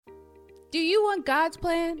Do you want God's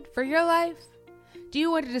plan for your life? Do you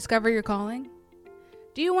want to discover your calling?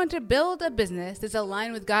 Do you want to build a business that's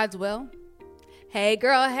aligned with God's will? Hey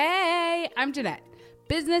girl, hey! I'm Jeanette,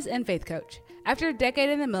 business and faith coach. After a decade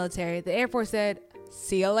in the military, the Air Force said,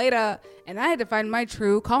 see you later, and I had to find my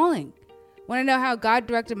true calling. Want to know how God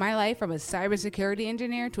directed my life from a cybersecurity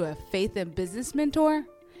engineer to a faith and business mentor?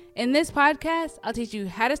 In this podcast, I'll teach you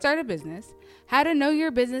how to start a business, how to know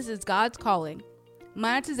your business is God's calling,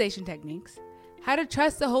 monetization techniques, how to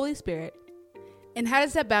trust the Holy Spirit, and how to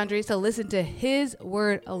set boundaries to listen to His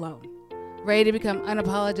word alone. Ready to become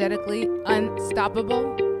unapologetically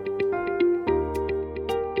unstoppable?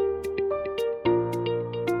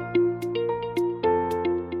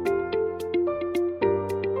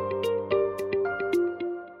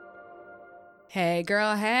 Hey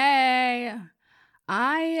girl, hey!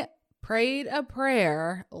 I prayed a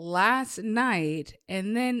prayer last night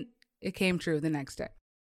and then it came true the next day.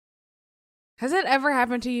 Has that ever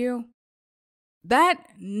happened to you? That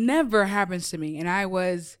never happens to me, and I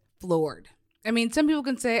was floored. I mean, some people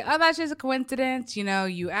can say, oh, that's just a coincidence. You know,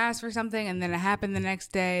 you asked for something and then it happened the next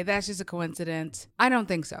day. That's just a coincidence. I don't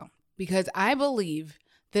think so, because I believe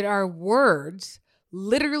that our words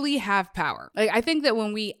literally have power. Like, I think that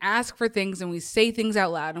when we ask for things and we say things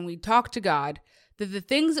out loud and we talk to God, that the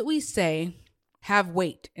things that we say have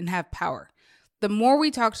weight and have power. The more we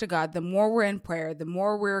talk to God, the more we're in prayer, the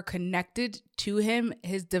more we're connected to Him,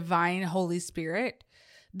 His divine Holy Spirit,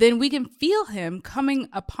 then we can feel Him coming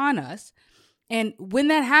upon us. And when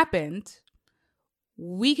that happens,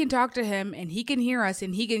 we can talk to Him and He can hear us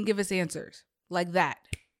and He can give us answers like that.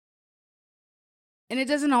 And it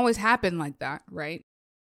doesn't always happen like that, right?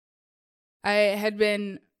 I had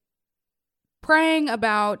been praying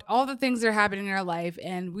about all the things that are happening in our life,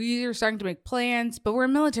 and we are starting to make plans, but we're a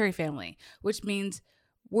military family, which means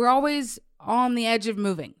we're always on the edge of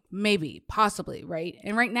moving, maybe, possibly, right?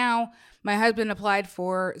 And right now, my husband applied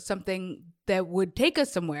for something that would take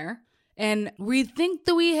us somewhere, and we think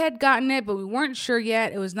that we had gotten it, but we weren't sure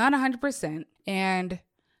yet. It was not 100%, and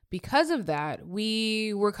because of that,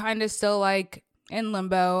 we were kind of still like in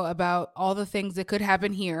limbo about all the things that could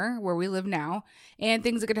happen here where we live now and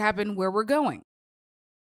things that could happen where we're going.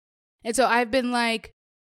 And so I've been like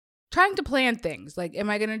trying to plan things like, am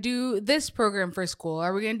I going to do this program for school?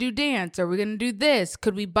 Are we going to do dance? Are we going to do this?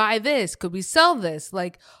 Could we buy this? Could we sell this?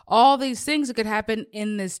 Like all these things that could happen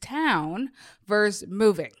in this town versus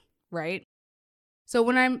moving, right? So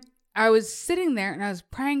when I was sitting there and I was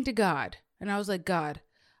praying to God and I was like, God,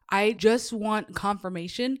 I just want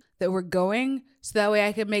confirmation that we're going so that way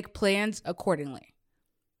I can make plans accordingly.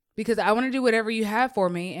 Because I want to do whatever you have for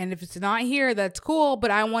me. And if it's not here, that's cool.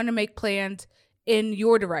 But I want to make plans in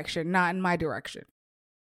your direction, not in my direction.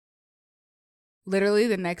 Literally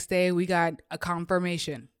the next day we got a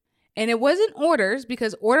confirmation. And it wasn't orders,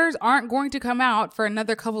 because orders aren't going to come out for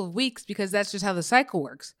another couple of weeks, because that's just how the cycle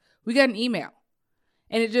works. We got an email.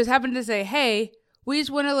 And it just happened to say, hey, we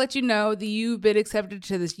just want to let you know that you've been accepted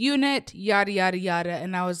to this unit, yada, yada, yada.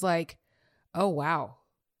 And I was like, oh, wow.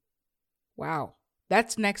 Wow.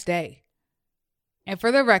 That's next day. And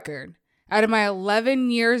for the record, out of my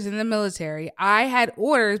 11 years in the military, I had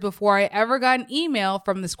orders before I ever got an email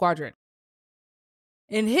from the squadron.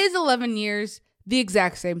 In his 11 years, the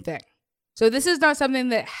exact same thing. So this is not something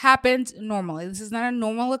that happens normally. This is not a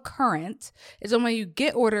normal occurrence. It's only you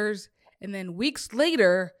get orders and then weeks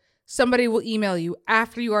later, somebody will email you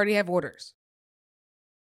after you already have orders.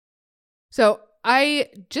 So I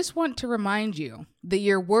just want to remind you that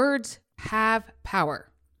your words have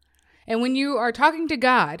power. And when you are talking to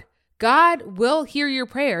God, God will hear your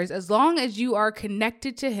prayers as long as you are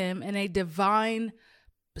connected to Him in a divine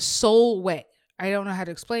soul way. I don't know how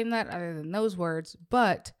to explain that other than those words,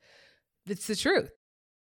 but it's the truth.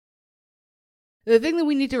 The thing that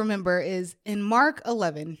we need to remember is in Mark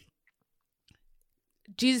 11,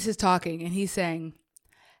 Jesus is talking and He's saying,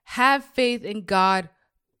 have faith in God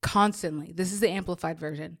constantly. This is the Amplified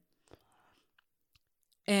version.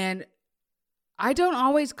 And I don't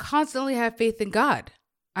always constantly have faith in God.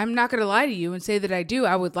 I'm not going to lie to you and say that I do.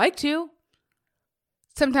 I would like to.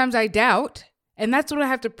 Sometimes I doubt. And that's when I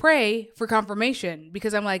have to pray for confirmation,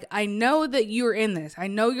 because I'm like, I know that you're in this. I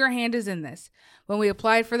know your hand is in this. When we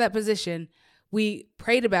applied for that position, we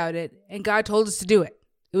prayed about it and God told us to do it.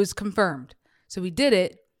 It was confirmed. So we did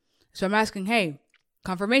it. So I'm asking, hey,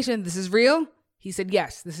 confirmation, this is real? He said,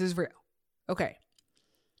 yes, this is real. Okay.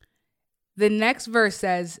 The next verse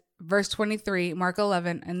says, verse 23, Mark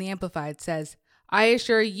 11, and the Amplified says, I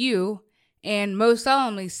assure you and most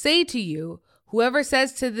solemnly say to you, whoever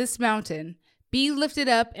says to this mountain, be lifted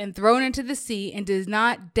up and thrown into the sea, and does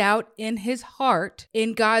not doubt in his heart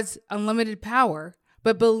in God's unlimited power,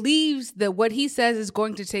 but believes that what he says is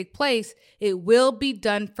going to take place, it will be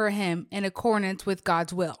done for him in accordance with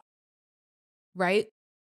God's will. Right?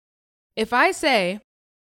 If I say,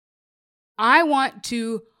 I want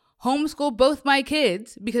to homeschool both my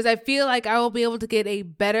kids because I feel like I will be able to get a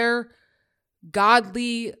better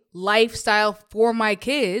godly lifestyle for my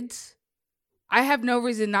kids, I have no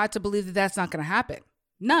reason not to believe that that's not going to happen.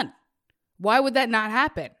 None. Why would that not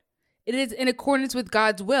happen? It is in accordance with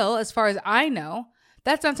God's will, as far as I know.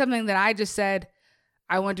 That's not something that I just said,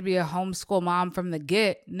 I want to be a homeschool mom from the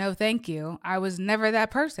get. No, thank you. I was never that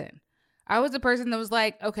person. I was the person that was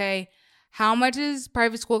like, okay, how much is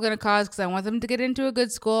private school going to cost? Because I want them to get into a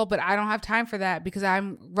good school, but I don't have time for that because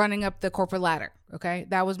I'm running up the corporate ladder. Okay,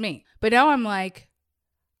 that was me. But now I'm like,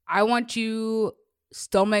 I want you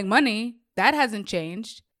still make money. That hasn't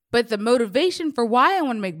changed. But the motivation for why I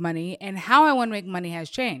want to make money and how I want to make money has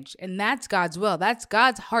changed. And that's God's will. That's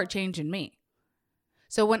God's heart change in me.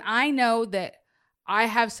 So when I know that I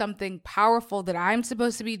have something powerful that I'm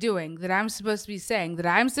supposed to be doing, that I'm supposed to be saying, that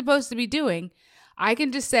I'm supposed to be doing, I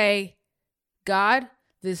can just say, God,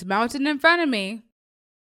 this mountain in front of me,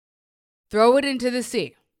 throw it into the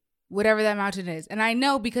sea, whatever that mountain is. And I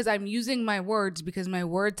know because I'm using my words, because my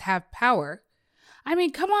words have power. I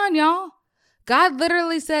mean, come on, y'all. God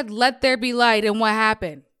literally said, let there be light. And what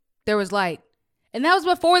happened? There was light. And that was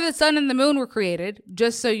before the sun and the moon were created,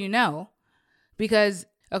 just so you know. Because,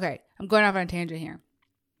 okay, I'm going off on a tangent here.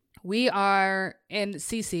 We are in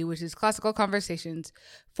CC, which is Classical Conversations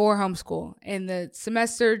for Homeschool. And the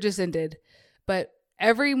semester just ended. But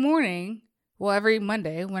every morning, well, every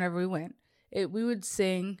Monday, whenever we went, we would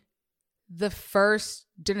sing the first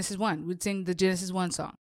Genesis 1. We'd sing the Genesis 1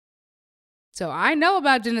 song. So I know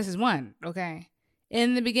about Genesis 1, okay?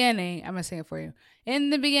 In the beginning, I'm going to sing it for you. In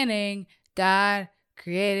the beginning, God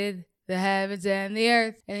created the heavens and the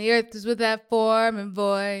earth was without form and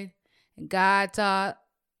void. And God taught,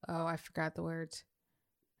 I forgot the words.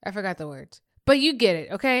 But you get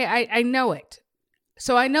it, okay? I know it.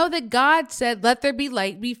 So I know that God said, let there be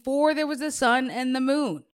light before there was the sun and the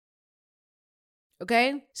moon.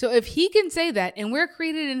 Okay? So if he can say that and we're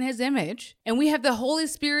created in his image and we have the Holy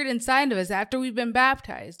Spirit inside of us after we've been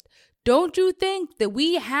baptized, don't you think that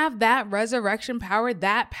we have that resurrection power,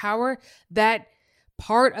 that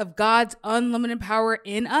part of God's unlimited power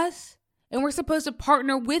in us? And we're supposed to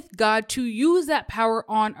partner with God to use that power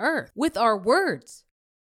on earth with our words.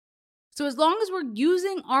 So as long as we're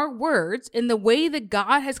using our words in the way that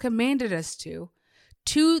God has commanded us to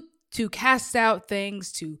cast out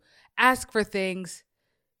things, to ask for things,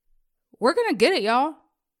 we're going to get it, y'all.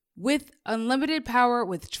 With unlimited power,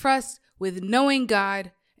 with trust, with knowing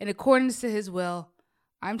God in accordance to his will.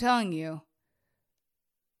 I'm telling you,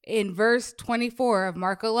 in verse 24 of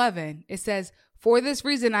Mark 11, it says, for this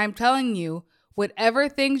reason, I'm telling you, whatever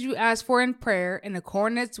things you ask for in prayer in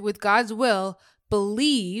accordance with God's will,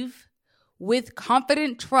 believe with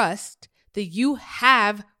confident trust that you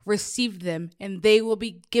have received them and they will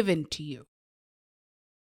be given to you.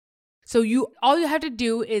 So all you have to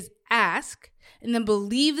do is ask and then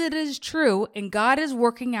believe that it is true and God is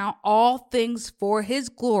working out all things for his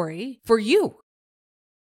glory for you.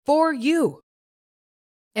 For you.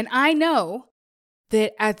 And I know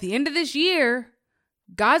that at the end of this year,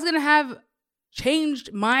 God's going to have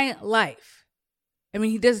changed my life. I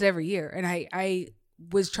mean, he does it every year. And I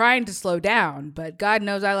was trying to slow down, but God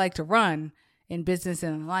knows I like to run in business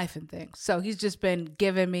and in life and things. So he's just been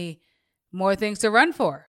giving me more things to run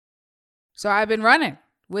for. So I've been running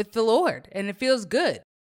with the Lord and it feels good.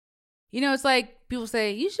 You know, it's like people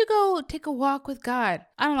say, you should go take a walk with God.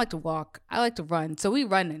 I don't like to walk. I like to run. So we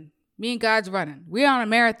running. Me and God's running. We're on a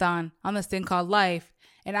marathon on this thing called life.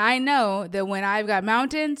 And I know that when I've got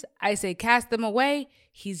mountains, I say, cast them away.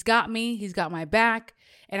 He's got me. He's got my back.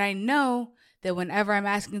 And I know that whenever I'm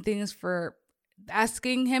asking him things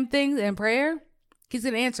in prayer, he's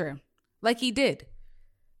going to answer him like he did.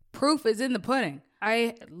 Proof is in the pudding.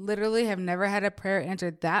 I literally have never had a prayer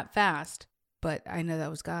answered that fast, but I know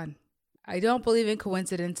that was God. I don't believe in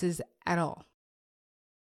coincidences at all.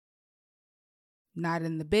 Not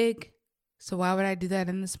in the big, so why would I do that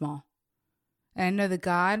in the small? And I know that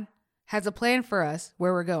God has a plan for us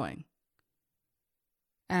where we're going.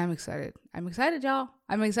 And I'm excited. I'm excited, y'all.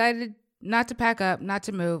 I'm excited not to pack up, not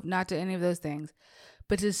to move, not to any of those things,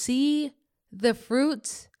 but to see the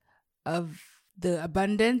fruits of the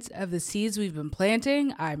abundance of the seeds we've been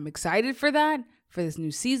planting. I'm excited for that, for this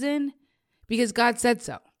new season, because God said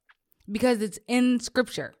so, because it's in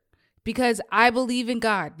scripture, because I believe in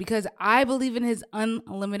God, because I believe in his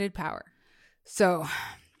unlimited power. So,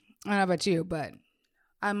 I don't know about you, but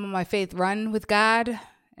I'm on my faith run with God.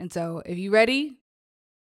 And so, if you ready,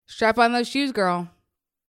 strap on those shoes, girl.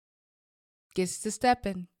 Gets to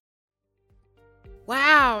stepping.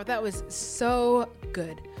 Wow, that was so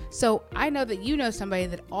good. So I know that you know somebody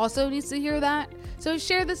that also needs to hear that. So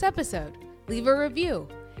share this episode, leave a review.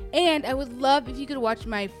 And I would love if you could watch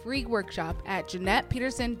my free workshop at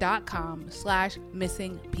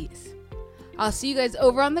JeanettePeterson.com/missingpiece. I'll see you guys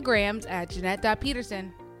over on the grams at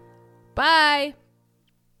Jeanette.Peterson. Bye.